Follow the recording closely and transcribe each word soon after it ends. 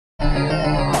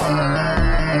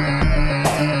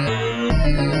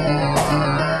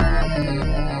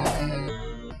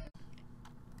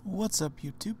What's up,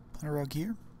 YouTube? Roge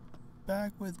here,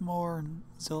 back with more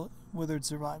Withered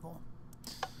survival.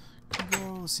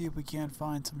 Go see if we can't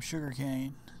find some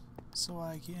sugarcane, so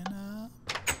I can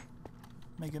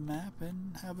make a map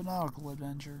and have a nautical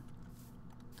adventure.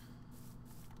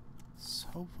 So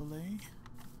hopefully,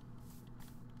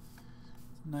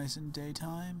 it's nice and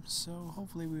daytime, so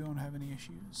hopefully we won't have any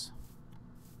issues.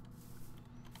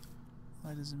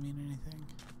 That doesn't mean anything.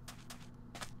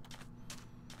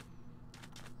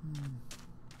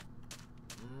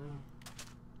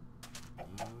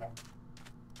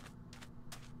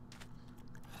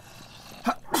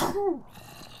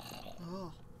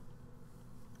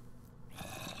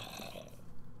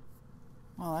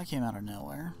 Well, that came out of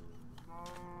nowhere.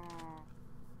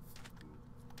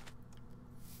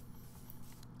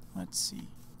 Let's see.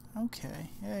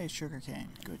 Okay. Hey, sugarcane.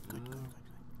 Good, good, good,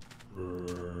 good,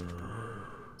 good.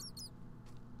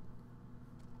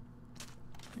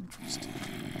 Interesting.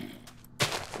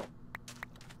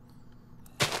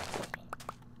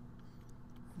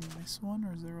 This one,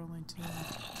 or is there only two? I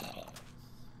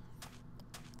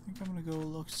think I'm gonna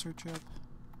go search up.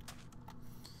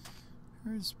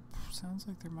 Sounds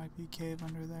like there might be a cave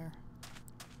under there.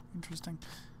 Interesting.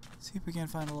 See if we can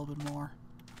find a little bit more.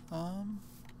 I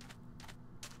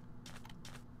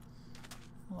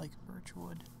like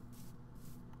birchwood.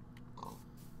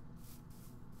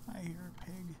 I hear a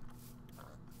pig.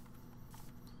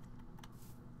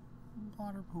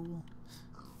 Water pool.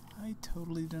 I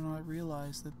totally did not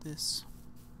realize that this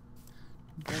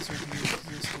desert here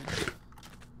existed.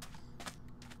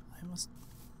 I must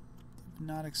have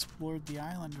not explored the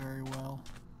island very well.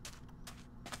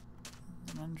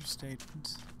 An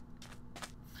understatement.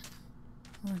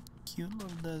 Oh, cute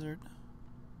little desert.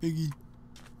 Biggie.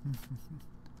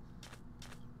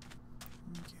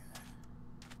 Okay.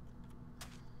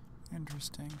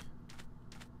 Interesting.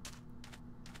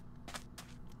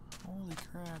 Holy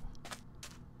crap.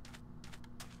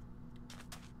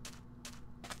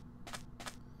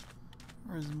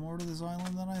 There's more to this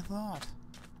island than I thought.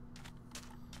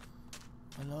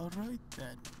 Well, alright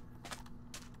then.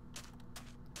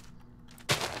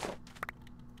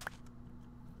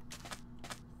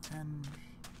 And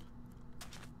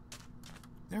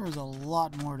there was a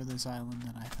lot more to this island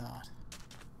than I thought.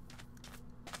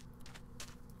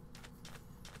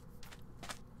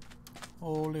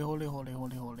 Holy, holy, holy,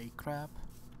 holy, holy crap.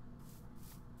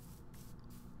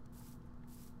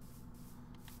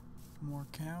 More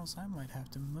cows? I might have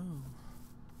to move.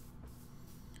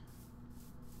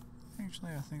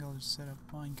 Actually, I think I'll just set up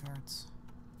minecarts.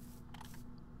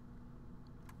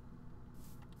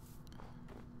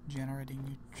 Generating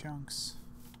new chunks.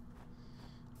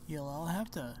 Yeah, I'll have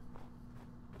to...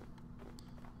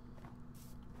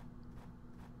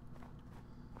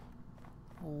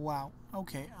 Wow.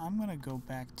 Okay, I'm gonna go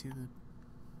back to the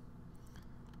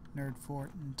nerd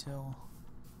fort until...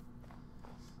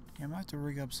 Yeah, I'm gonna have to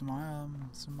rig up some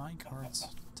minecarts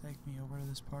to take me over to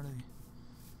this part of the...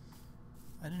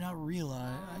 I did not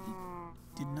realize... I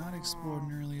did not explore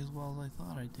nearly as well as I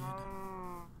thought I did.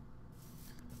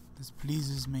 This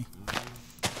pleases me.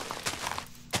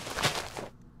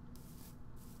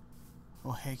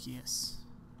 Oh, heck yes.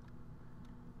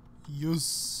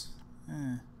 Yes!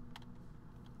 It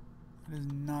is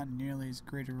not nearly as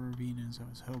great a ravine as I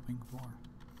was hoping for.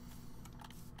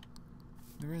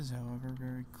 There is, however,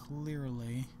 very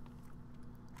clearly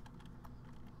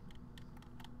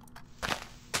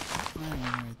island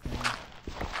right there.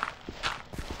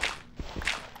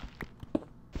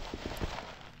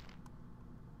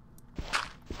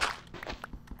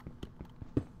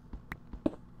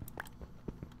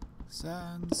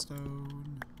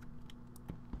 Sandstone.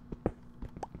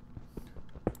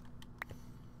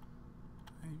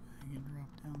 I can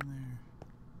drop down there.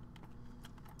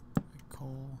 Like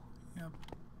coal. Yep.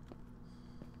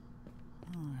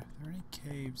 Oh, are there any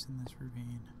caves in this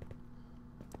ravine?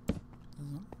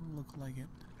 Doesn't look like it.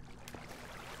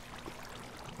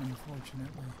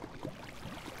 Unfortunately.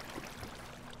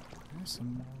 There's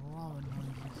some lava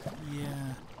noises.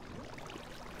 Yeah.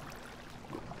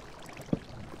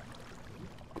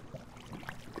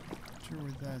 Not sure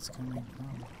where that's coming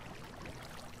from.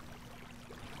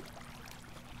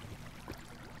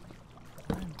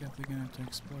 I'm definitely gonna have to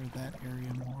explore that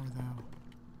area more though.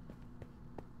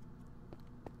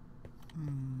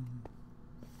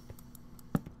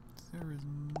 There is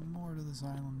more to this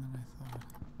island than I thought.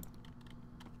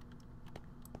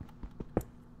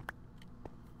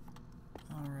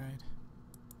 Alright.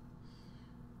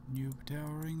 Noob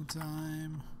towering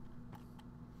time.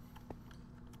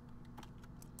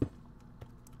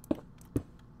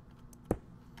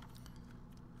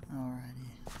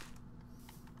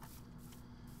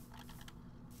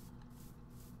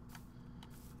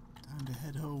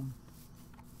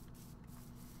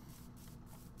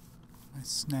 My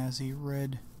snazzy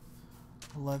red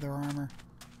leather armor.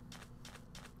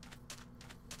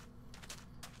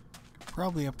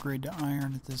 Probably upgrade to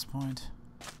iron at this point.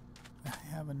 I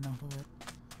have enough of it.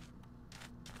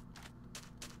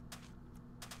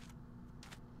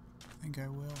 I think I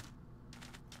will.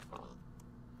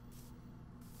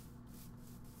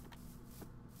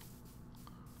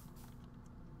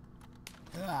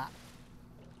 Ah!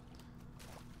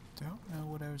 Don't know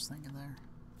what I was thinking there.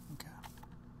 Okay.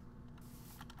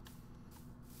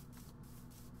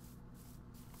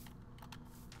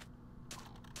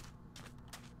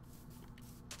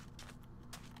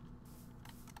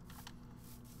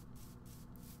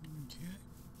 Okay.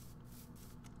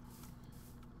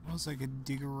 Unless I could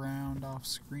dig around off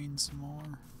screen some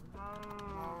more.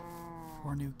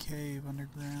 For a new cave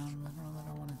underground, but I don't know that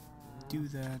I want to do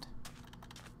that.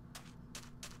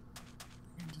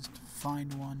 I can just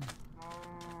find one.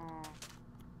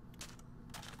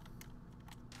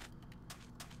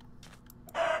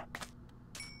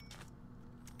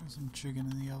 There's some chicken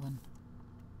in the oven.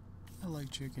 I like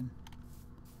chicken.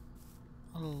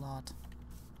 A lot.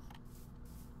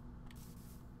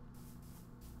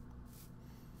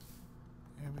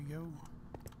 There we go.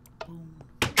 Boom.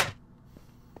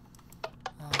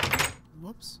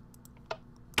 Whoops.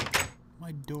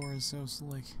 My door is so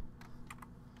slick.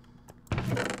 They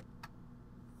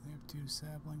have 2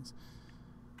 saplings.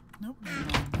 Nope, never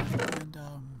mind. And,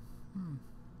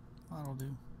 that'll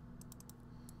do.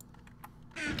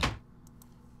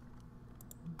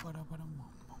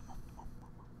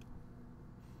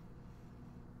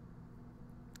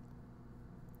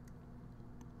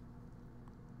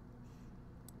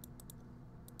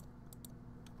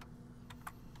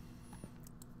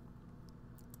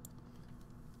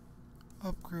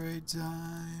 Upgrade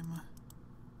time.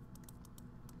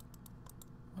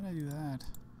 Why'd I do that?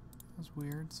 That was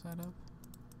weird setup.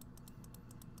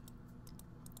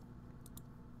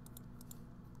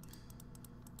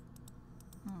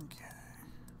 Okay.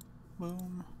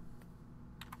 Boom.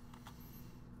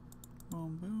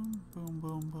 Boom, boom, boom,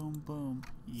 boom, boom, boom.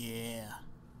 Yeah.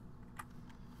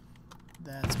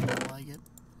 That's more like it.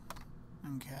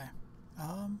 Okay.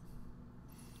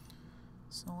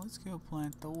 So let's go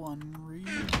plant the 1 reed.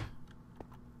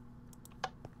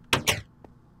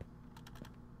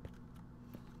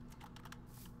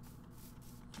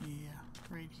 Yeah,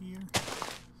 right here.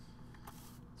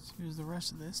 Let's use the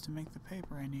rest of this to make the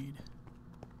paper I need.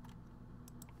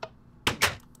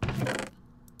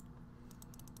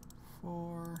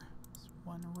 4,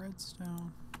 1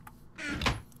 redstone.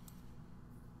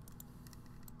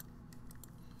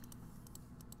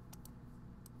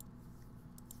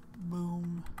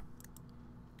 Boom.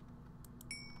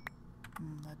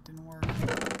 That didn't work.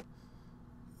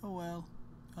 Oh well.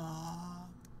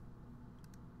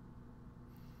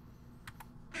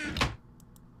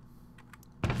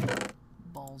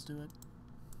 Balls do it.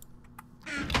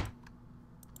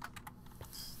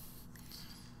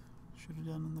 Should have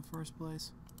done in the first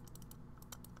place.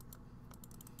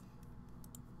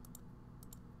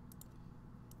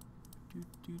 Doot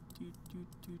doot doot doot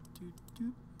doot doot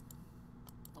doot.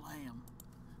 Blam.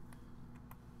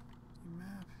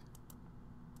 Map.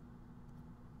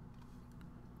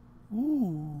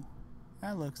 Ooh,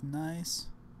 that looks nice.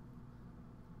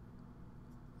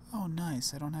 Oh,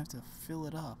 nice. I don't have to fill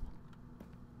it up.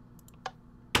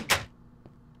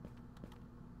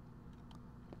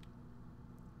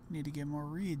 Need to get more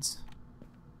reeds.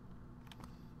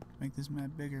 Make this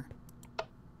map bigger.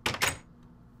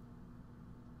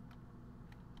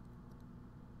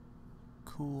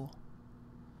 Cool.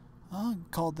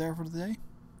 Called there for today.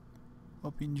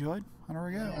 Hope you enjoyed. On our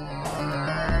go.